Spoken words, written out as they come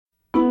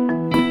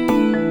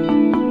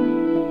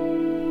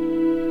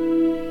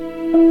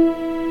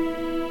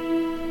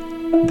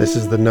This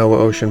is the NOAA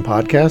Ocean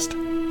Podcast.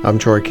 I'm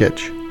Troy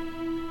Kitch.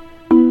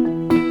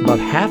 About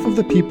half of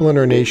the people in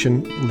our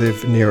nation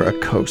live near a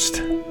coast.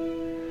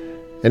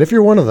 And if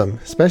you're one of them,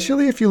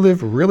 especially if you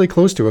live really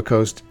close to a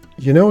coast,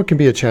 you know it can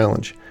be a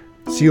challenge.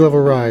 Sea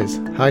level rise,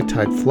 high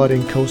tide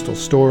flooding, coastal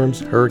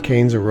storms,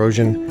 hurricanes,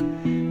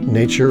 erosion.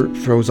 Nature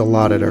throws a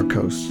lot at our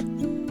coasts.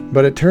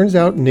 But it turns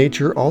out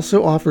nature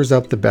also offers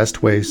up the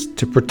best ways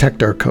to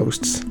protect our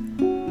coasts.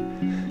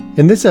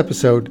 In this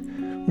episode,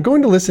 we're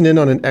going to listen in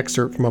on an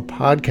excerpt from a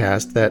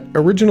podcast that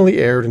originally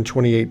aired in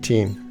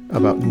 2018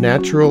 about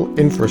natural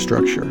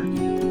infrastructure.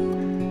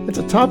 It's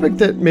a topic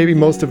that maybe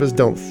most of us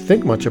don't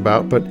think much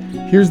about, but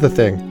here's the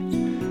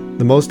thing.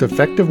 The most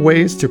effective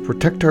ways to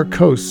protect our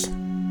coasts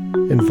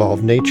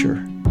involve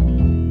nature.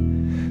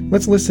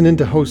 Let's listen in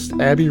to host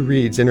Abby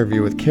Reed's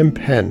interview with Kim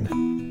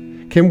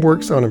Penn. Kim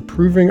works on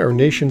improving our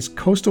nation's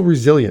coastal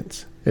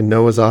resilience in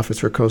NOAA's Office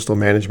for Coastal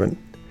Management.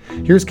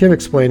 Here's Kim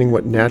explaining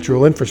what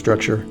natural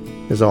infrastructure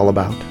is all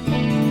about.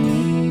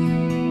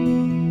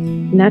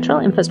 Natural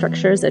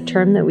infrastructure is a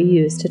term that we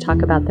use to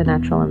talk about the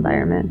natural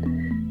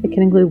environment. It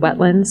can include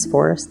wetlands,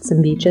 forests,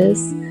 and beaches,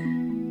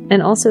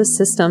 and also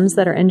systems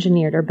that are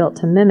engineered or built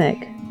to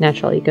mimic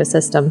natural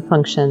ecosystem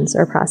functions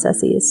or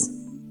processes.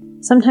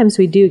 Sometimes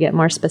we do get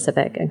more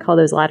specific and call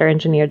those latter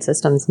engineered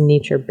systems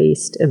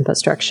nature-based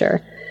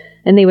infrastructure,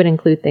 and they would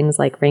include things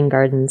like rain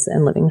gardens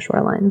and living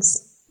shorelines.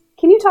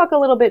 Can you talk a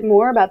little bit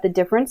more about the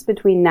difference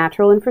between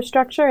natural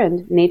infrastructure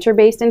and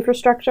nature-based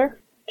infrastructure?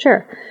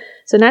 Sure.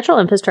 So natural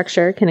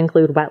infrastructure can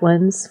include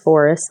wetlands,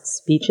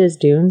 forests, beaches,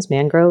 dunes,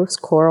 mangroves,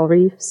 coral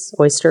reefs,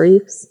 oyster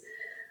reefs.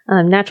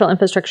 Natural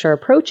infrastructure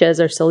approaches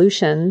or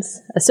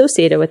solutions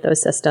associated with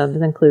those systems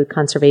include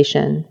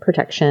conservation,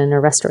 protection,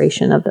 or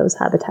restoration of those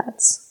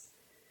habitats.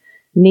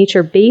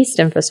 Nature-based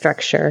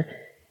infrastructure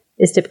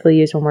is typically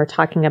used when we're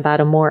talking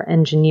about a more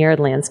engineered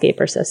landscape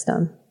or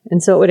system.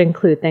 And so it would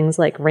include things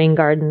like rain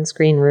gardens,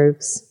 green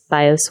roofs,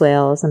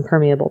 bioswales, and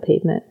permeable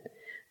pavement.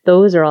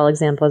 Those are all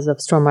examples of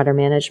stormwater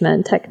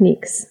management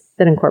techniques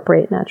that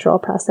incorporate natural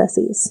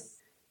processes.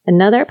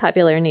 Another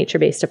popular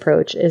nature-based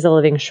approach is a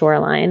living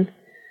shoreline.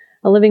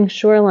 A living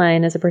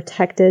shoreline is a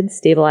protected,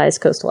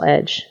 stabilized coastal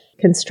edge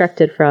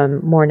constructed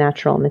from more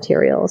natural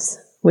materials,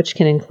 which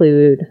can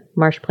include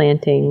marsh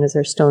plantings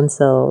or stone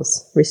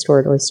sills,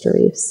 restored oyster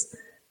reefs.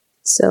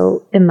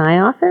 So in my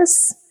office,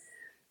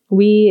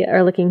 we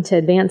are looking to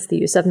advance the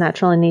use of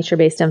natural and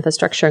nature-based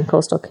infrastructure in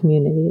coastal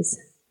communities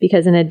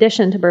because in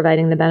addition to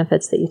providing the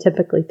benefits that you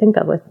typically think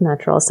of with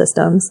natural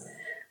systems,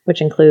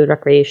 which include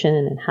recreation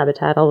and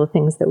habitat, all the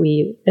things that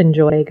we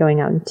enjoy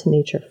going out into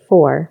nature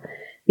for,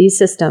 these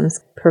systems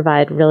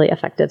provide really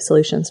effective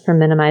solutions for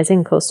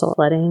minimizing coastal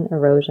flooding,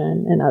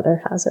 erosion, and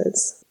other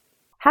hazards.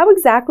 How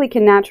exactly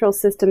can natural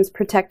systems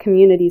protect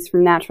communities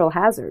from natural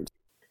hazards?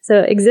 So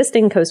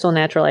existing coastal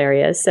natural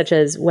areas, such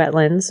as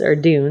wetlands or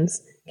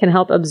dunes, can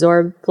help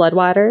absorb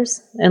floodwaters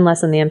and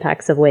lessen the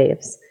impacts of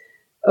waves.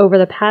 Over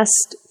the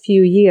past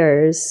few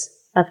years,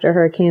 after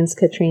Hurricanes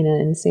Katrina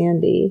and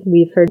Sandy,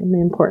 we've heard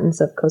the importance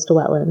of coastal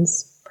wetlands,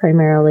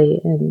 primarily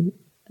in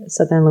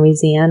southern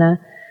Louisiana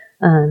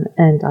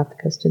and off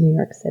the coast of New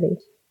York City.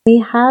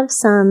 We have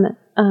some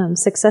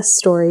success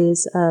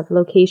stories of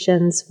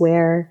locations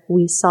where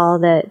we saw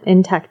that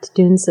intact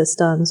dune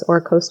systems or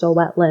coastal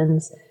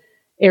wetlands,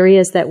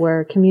 areas that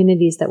were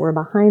communities that were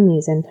behind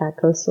these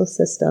intact coastal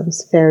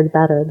systems fared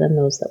better than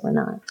those that were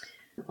not.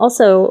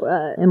 Also,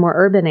 in more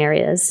urban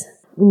areas,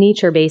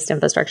 nature-based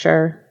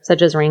infrastructure,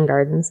 such as rain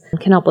gardens,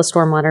 can help with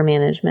stormwater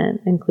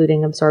management,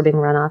 including absorbing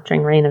runoff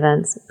during rain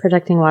events,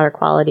 protecting water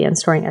quality, and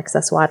storing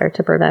excess water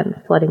to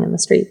prevent flooding in the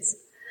streets.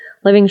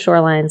 Living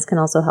shorelines can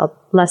also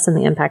help lessen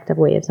the impact of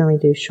waves and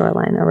reduce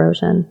shoreline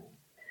erosion.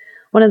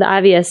 One of the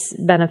obvious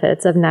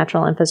benefits of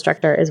natural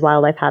infrastructure is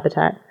wildlife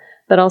habitat,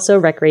 but also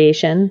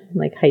recreation,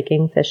 like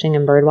hiking, fishing,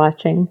 and bird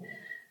watching.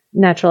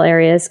 Natural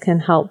areas can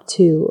help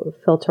to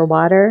filter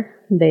water.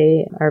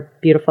 They are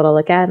beautiful to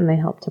look at, and they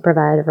help to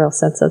provide a real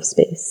sense of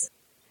space.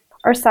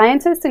 Are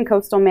scientists and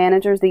coastal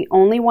managers the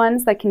only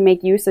ones that can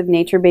make use of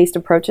nature-based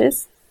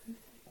approaches?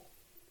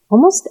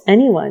 Almost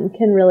anyone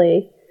can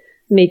really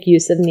make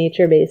use of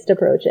nature-based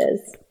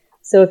approaches.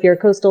 So if you're a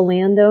coastal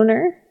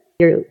landowner,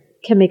 you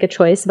can make a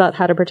choice about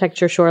how to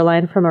protect your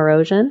shoreline from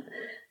erosion.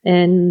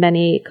 In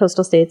many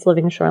coastal states,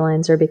 living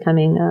shorelines are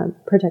becoming a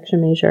protection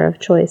measure of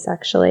choice,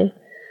 actually.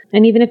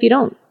 And even if you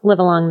don't live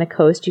along the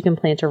coast, you can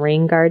plant a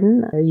rain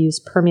garden or use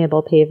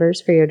permeable pavers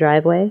for your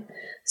driveway.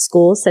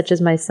 Schools, such as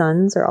my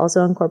son's, are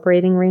also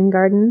incorporating rain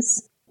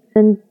gardens.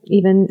 And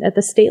even at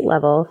the state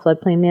level,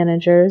 floodplain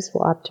managers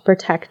will opt to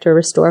protect or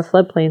restore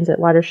floodplains at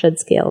watershed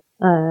scale.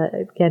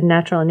 Again,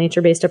 natural and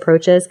nature-based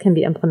approaches can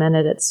be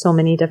implemented at so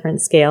many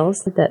different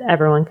scales that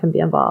everyone can be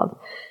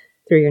involved.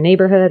 Through your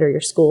neighborhood or your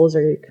schools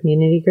or your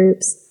community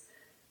groups.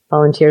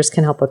 Volunteers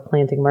can help with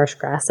planting marsh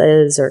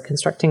grasses or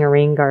constructing a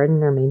rain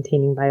garden or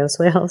maintaining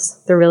bioswales.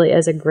 There really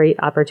is a great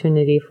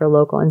opportunity for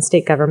local and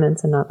state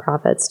governments and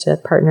nonprofits to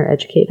partner,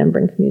 educate, and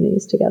bring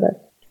communities together.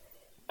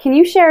 Can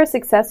you share a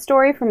success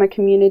story from a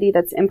community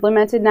that's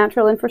implemented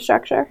natural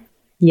infrastructure?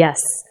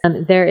 Yes,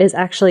 there is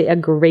actually a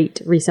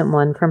great recent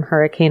one from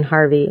Hurricane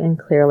Harvey in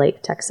Clear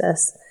Lake, Texas,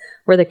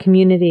 where the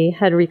community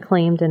had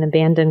reclaimed an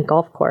abandoned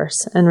golf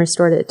course and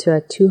restored it to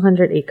a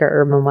 200-acre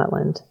urban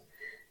wetland.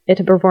 It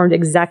had performed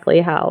exactly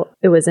how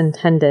it was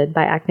intended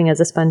by acting as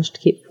a sponge to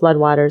keep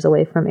floodwaters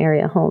away from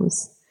area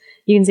homes.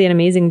 You can see an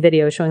amazing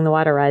video showing the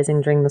water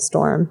rising during the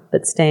storm,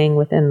 but staying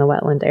within the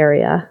wetland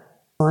area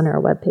on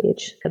our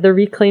webpage. The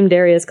reclaimed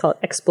area is called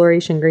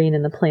Exploration Green,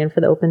 and the plan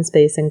for the open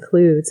space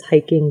includes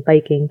hiking,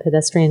 biking,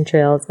 pedestrian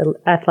trails,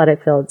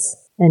 athletic fields,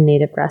 and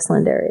native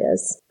grassland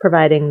areas,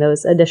 providing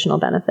those additional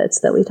benefits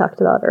that we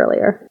talked about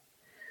earlier.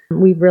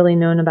 We've really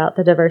known about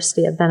the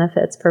diversity of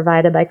benefits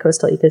provided by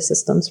coastal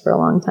ecosystems for a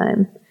long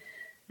time.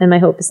 And my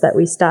hope is that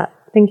we stop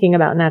thinking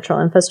about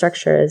natural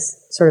infrastructure as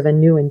sort of a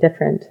new and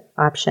different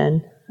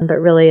option,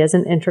 but really as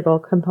an integral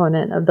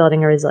component of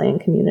building a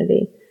resilient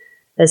community,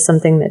 as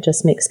something that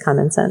just makes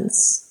common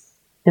sense,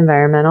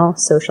 environmental,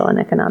 social, and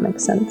economic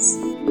sense.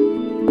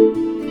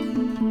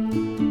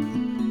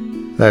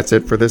 That's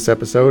it for this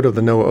episode of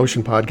the NOAA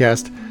Ocean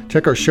Podcast.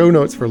 Check our show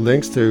notes for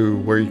links to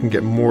where you can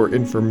get more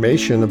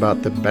information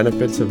about the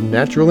benefits of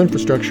natural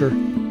infrastructure,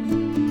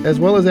 as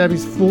well as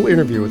Abby's full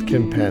interview with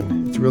Kim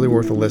Penn. It's really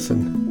worth a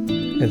listen.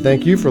 And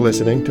thank you for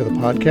listening to the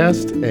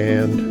podcast.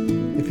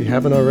 And if you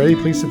haven't already,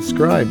 please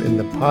subscribe in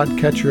the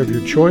podcatcher of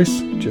your choice.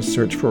 Just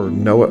search for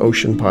NOAA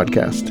Ocean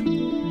Podcast.